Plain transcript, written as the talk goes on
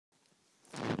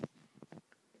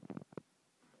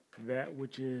That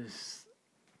which is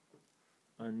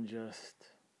unjust,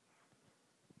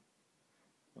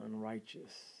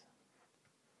 unrighteous,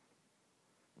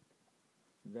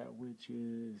 that which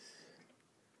is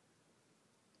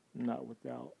not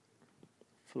without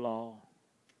flaw,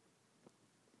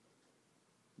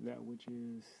 that which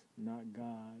is not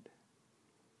God,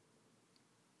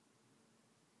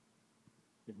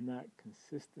 if not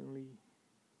consistently,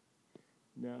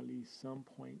 then at least some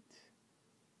point,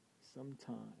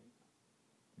 sometime,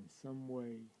 in some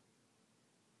way,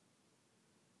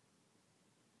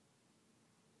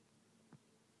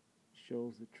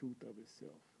 shows the truth of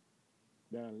itself,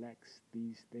 that elects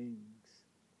these things,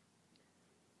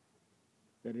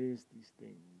 that is these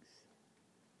things.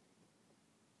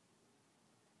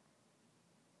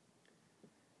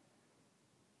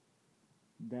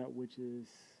 That which is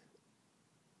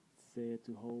said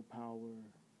to hold power,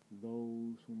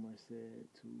 those whom are said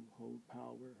to hold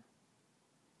power,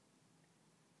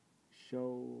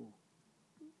 show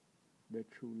their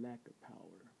true lack of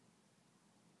power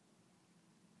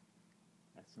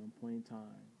at some point in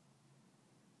time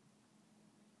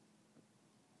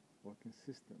or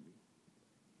consistently.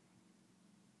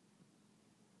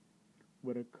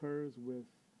 What occurs with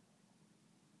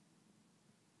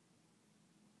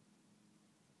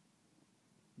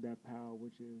that power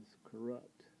which is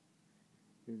corrupt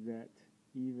is that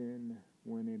even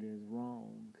when it is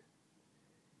wrong,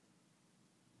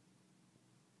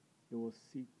 it will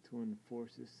seek to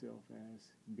enforce itself as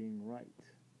being right.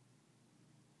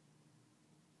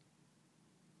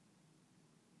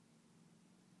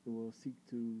 It will seek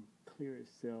to clear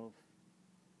itself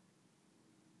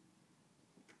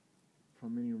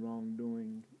from any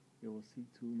wrongdoing. It will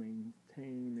seek to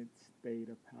maintain its state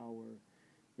of power,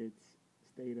 its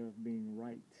state of being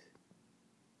right,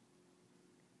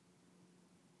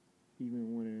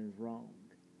 even when it is wrong.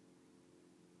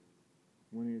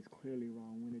 When it is clearly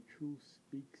wrong, when the truth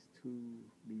speaks to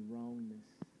the wrongness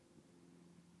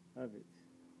of it,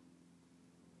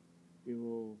 it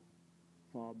will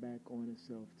fall back on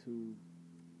itself to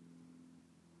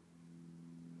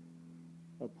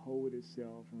uphold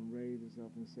itself and raise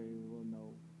itself and say, well,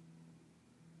 no,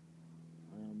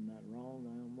 I am not wrong,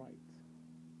 I am right.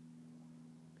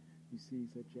 You see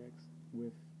such acts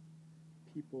with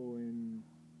people in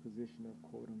position of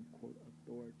quote-unquote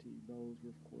authority, those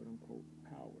with quote-unquote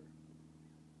power.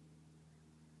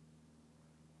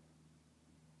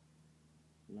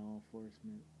 Law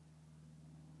enforcement,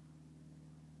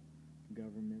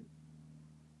 government,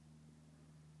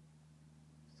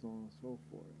 so on and so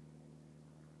forth.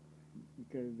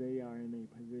 Because they are in a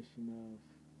position of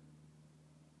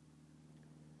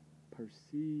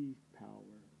perceived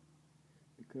power,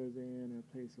 because they're in a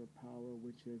place of power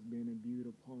which has been imbued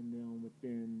upon them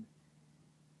within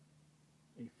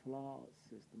a flawed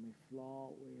system, a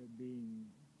flawed way of being.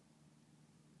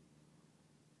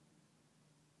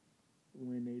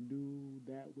 When they do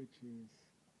that which is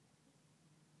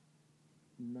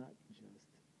not just,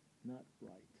 not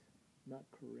right, not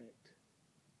correct,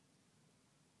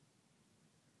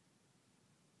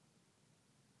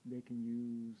 they can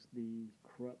use the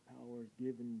corrupt powers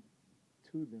given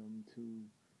to them to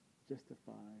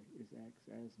justify its acts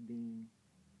as being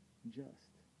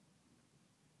just.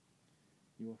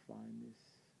 You will find this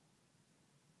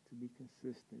to be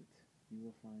consistent. You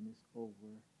will find this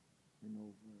over and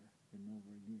over and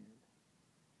over again.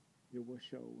 It will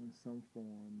show in some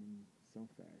form, in some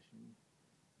fashion,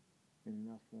 and in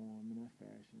that form, in that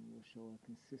fashion, will show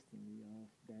consistently of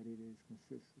that it is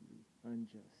consistently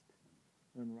unjust,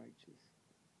 unrighteous,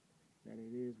 that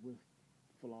it is with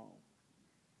flaw.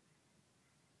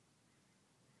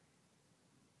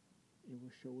 It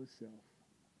will show itself,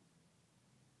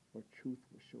 or truth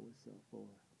will show itself, or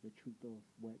the truth of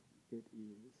what it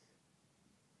is.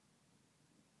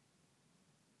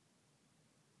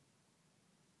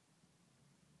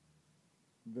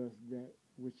 Thus, that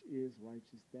which is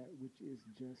righteous, that which is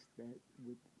just, that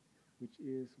which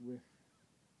is with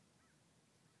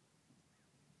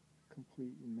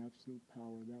complete and absolute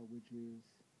power, that which is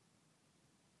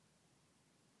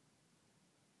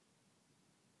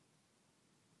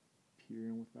pure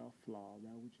and without flaw,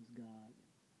 that which is God,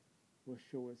 will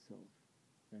show itself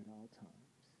at all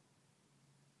times,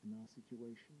 in all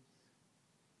situations.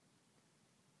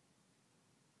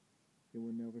 It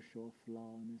will never show a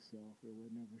flaw in itself. It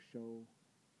will never show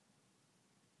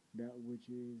that which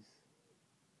is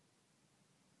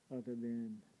other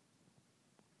than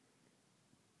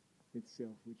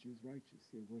itself, which is righteous.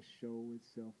 It will show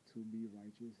itself to be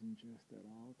righteous and just at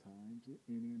all times, in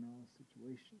any and all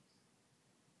situations.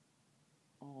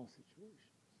 All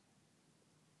situations.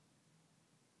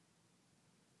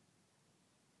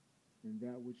 and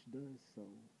that which does so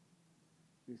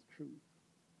is truth.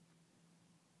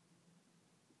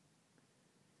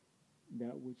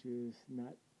 That which is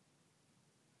not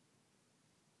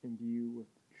imbued with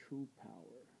true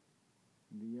power,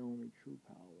 the only true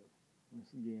power,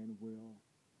 once again, will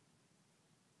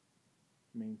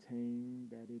maintain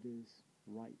that it is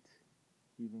right,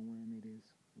 even when it is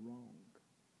wrong.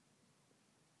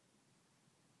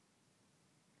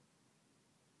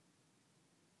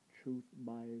 Truth,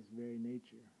 by its very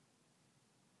nature,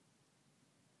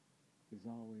 is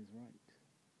always right.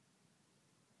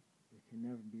 It can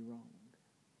never be wrong.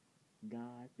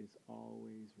 God is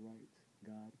always right.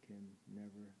 God can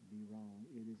never be wrong.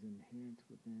 It is inherent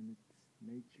within its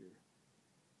nature.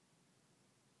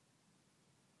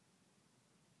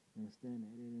 Understand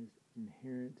that it is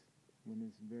inherent in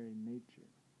its very nature.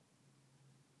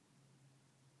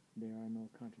 There are no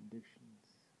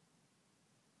contradictions.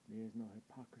 There is no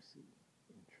hypocrisy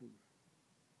in truth.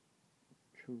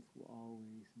 Truth will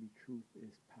always be truth.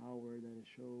 Its power that it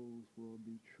shows will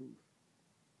be truth.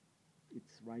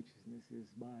 Its righteousness is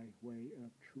by way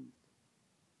of truth.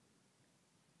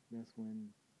 That's when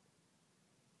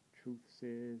truth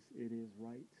says it is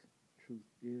right. Truth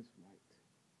is right.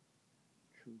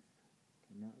 Truth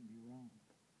cannot be wrong.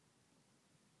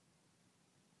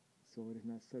 So it is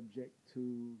not subject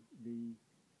to the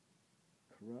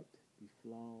corrupt, the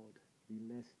flawed,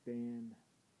 the less than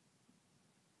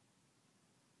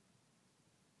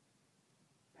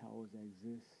powers that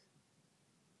exist,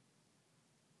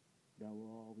 that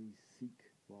will always seek,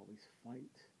 will always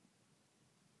fight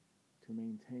to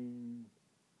maintain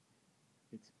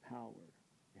its power.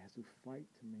 It has to fight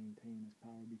to maintain its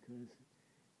power because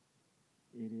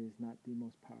it is not the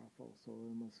most powerful. So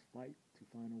it must fight to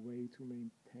find a way to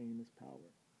maintain its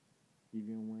power.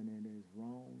 Even when it is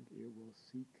wrong, it will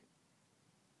seek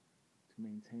to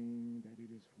maintain that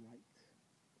it is right.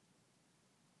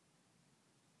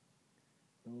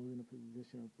 Those in a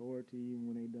position of authority, even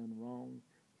when they've done wrong,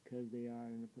 because they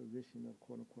are in a position of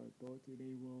quote-unquote authority,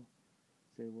 they will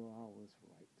say, well, I was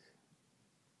right.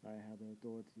 I have the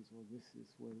authority, so this is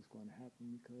what is going to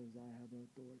happen because I have the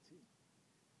authority.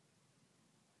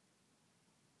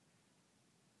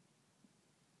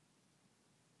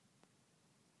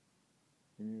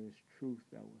 And there is truth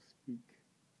that will speak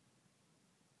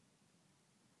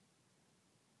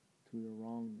to the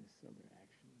wrongness of their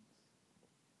actions,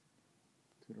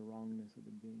 to the wrongness of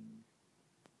the being,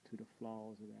 to the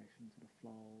flaws of the action, to the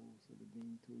flaws of the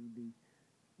being, to the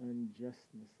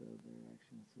unjustness of their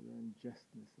actions, to the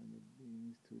unjustness of the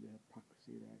beings, to the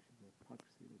hypocrisy of their actions, the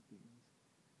hypocrisy of the beings,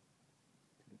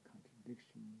 to the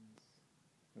contradictions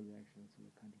of the actions, to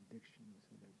the contradictions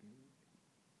of their being.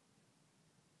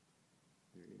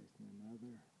 There is none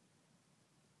other.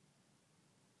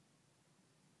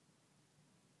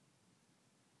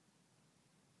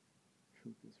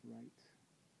 Truth is right.